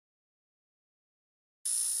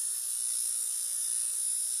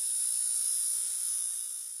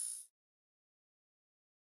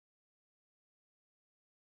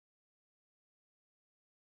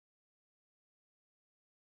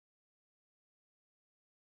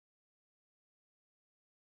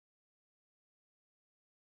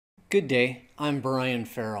Good day, I'm Brian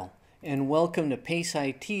Ferrill, and welcome to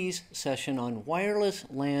PaceIT's session on Wireless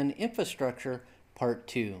LAN Infrastructure Part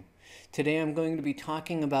 2. Today I'm going to be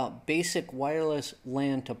talking about basic wireless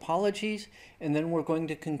LAN topologies, and then we're going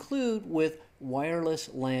to conclude with wireless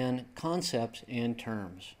LAN concepts and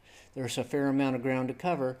terms. There's a fair amount of ground to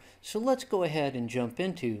cover, so let's go ahead and jump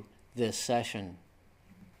into this session.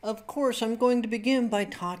 Of course, I'm going to begin by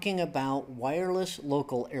talking about wireless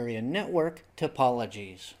local area network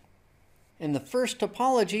topologies. And the first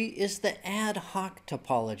topology is the ad hoc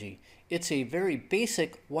topology. It's a very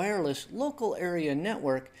basic wireless local area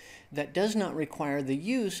network that does not require the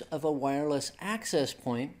use of a wireless access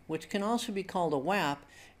point, which can also be called a WAP,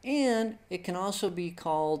 and it can also be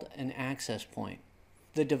called an access point.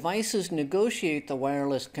 The devices negotiate the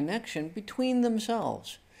wireless connection between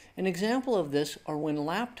themselves. An example of this are when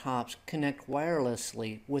laptops connect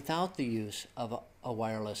wirelessly without the use of a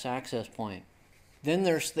wireless access point. Then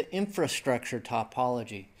there's the infrastructure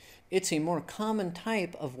topology. It's a more common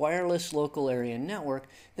type of wireless local area network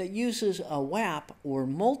that uses a WAP or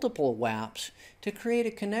multiple WAPs to create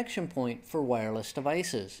a connection point for wireless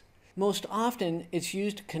devices. Most often, it's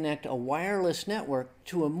used to connect a wireless network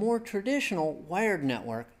to a more traditional wired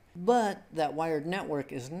network, but that wired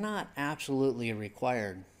network is not absolutely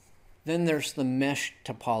required. Then there's the mesh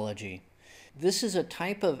topology. This is a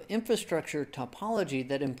type of infrastructure topology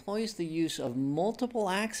that employs the use of multiple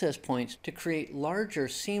access points to create larger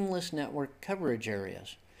seamless network coverage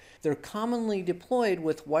areas. They're commonly deployed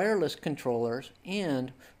with wireless controllers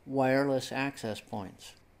and wireless access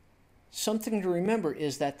points. Something to remember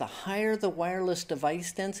is that the higher the wireless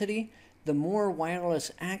device density, the more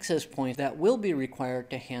wireless access points that will be required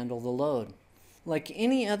to handle the load. Like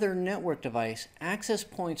any other network device, access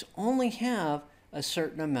points only have a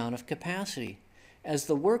certain amount of capacity. As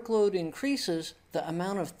the workload increases, the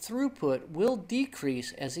amount of throughput will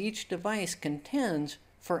decrease as each device contends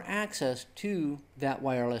for access to that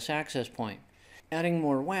wireless access point. Adding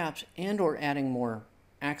more WAPs and/or adding more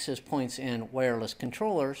access points and wireless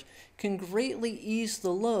controllers can greatly ease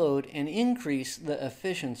the load and increase the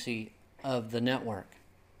efficiency of the network.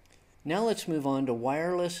 Now let's move on to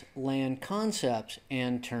wireless LAN concepts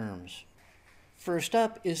and terms. First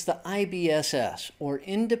up is the IBSS, or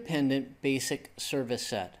Independent Basic Service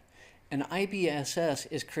Set. An IBSS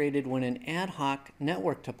is created when an ad hoc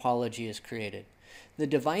network topology is created. The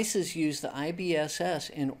devices use the IBSS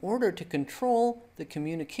in order to control the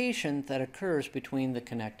communication that occurs between the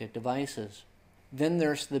connected devices. Then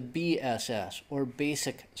there's the BSS, or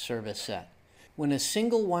Basic Service Set. When a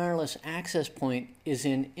single wireless access point is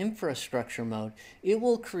in infrastructure mode, it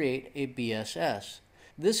will create a BSS.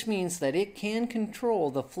 This means that it can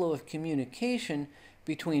control the flow of communication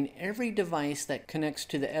between every device that connects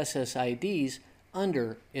to the SSIDs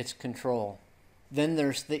under its control. Then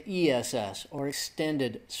there's the ESS, or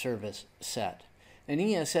Extended Service Set. An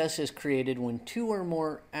ESS is created when two or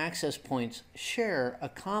more access points share a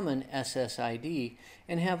common SSID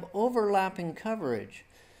and have overlapping coverage.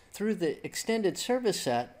 Through the Extended Service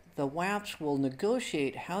Set, the WAPs will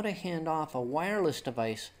negotiate how to hand off a wireless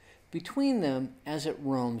device between them as it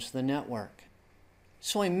roams the network.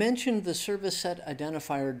 So I mentioned the service set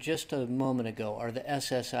identifier just a moment ago, or the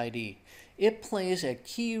SSID. It plays a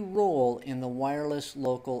key role in the wireless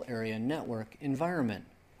local area network environment.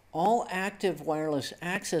 All active wireless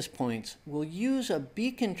access points will use a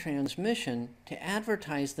beacon transmission to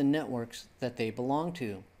advertise the networks that they belong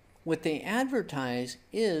to. What they advertise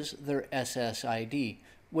is their SSID,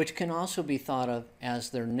 which can also be thought of as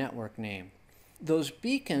their network name. Those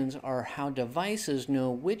beacons are how devices know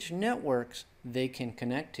which networks they can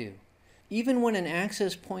connect to. Even when an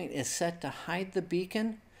access point is set to hide the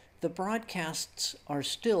beacon, the broadcasts are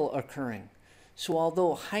still occurring. So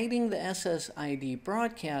although hiding the SSID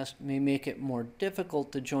broadcast may make it more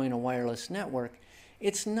difficult to join a wireless network,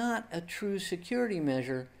 it's not a true security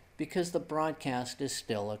measure because the broadcast is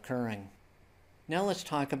still occurring. Now let's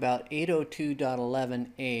talk about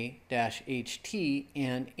 802.11a-HT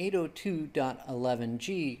and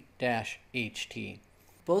 802.11g-HT.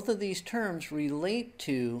 Both of these terms relate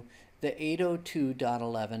to the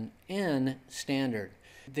 802.11n standard.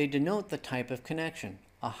 They denote the type of connection,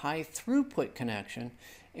 a high throughput connection,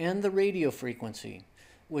 and the radio frequency,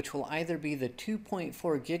 which will either be the 2.4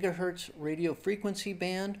 gigahertz radio frequency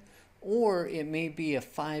band or it may be a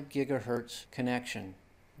 5 gigahertz connection.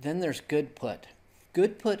 Then there's good put.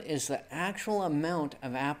 Good put is the actual amount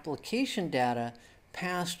of application data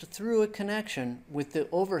passed through a connection with the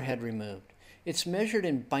overhead removed. It's measured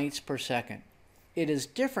in bytes per second. It is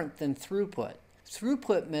different than throughput.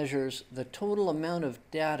 Throughput measures the total amount of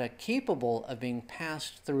data capable of being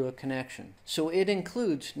passed through a connection, so it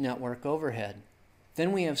includes network overhead.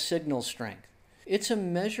 Then we have signal strength. It's a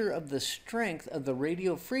measure of the strength of the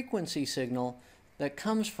radio frequency signal that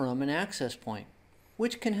comes from an access point,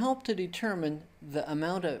 which can help to determine the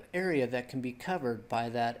amount of area that can be covered by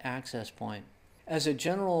that access point. As a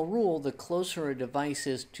general rule, the closer a device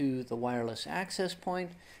is to the wireless access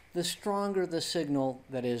point, the stronger the signal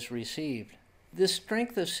that is received. This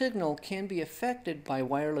strength of signal can be affected by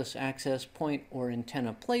wireless access point or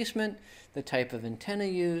antenna placement, the type of antenna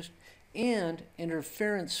used, and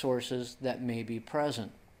interference sources that may be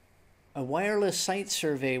present. A wireless site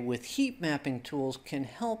survey with heat mapping tools can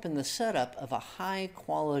help in the setup of a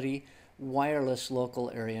high-quality wireless local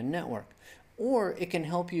area network, or it can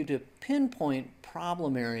help you to pinpoint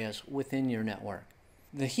problem areas within your network.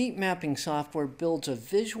 The heat mapping software builds a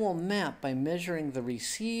visual map by measuring the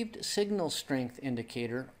received signal strength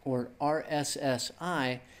indicator, or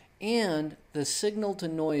RSSI, and the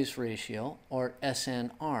signal-to-noise ratio, or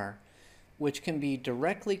SNR, which can be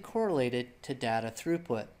directly correlated to data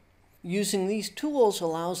throughput. Using these tools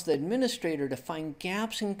allows the administrator to find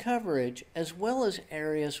gaps in coverage as well as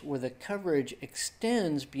areas where the coverage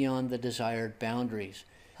extends beyond the desired boundaries,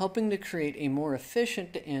 helping to create a more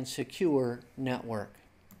efficient and secure network.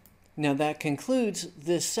 Now that concludes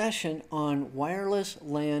this session on Wireless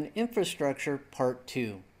LAN Infrastructure Part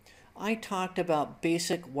 2. I talked about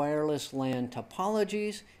basic wireless LAN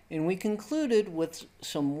topologies, and we concluded with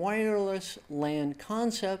some wireless LAN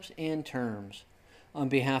concepts and terms. On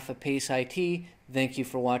behalf of PaceIT, thank you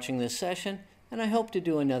for watching this session, and I hope to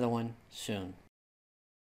do another one soon.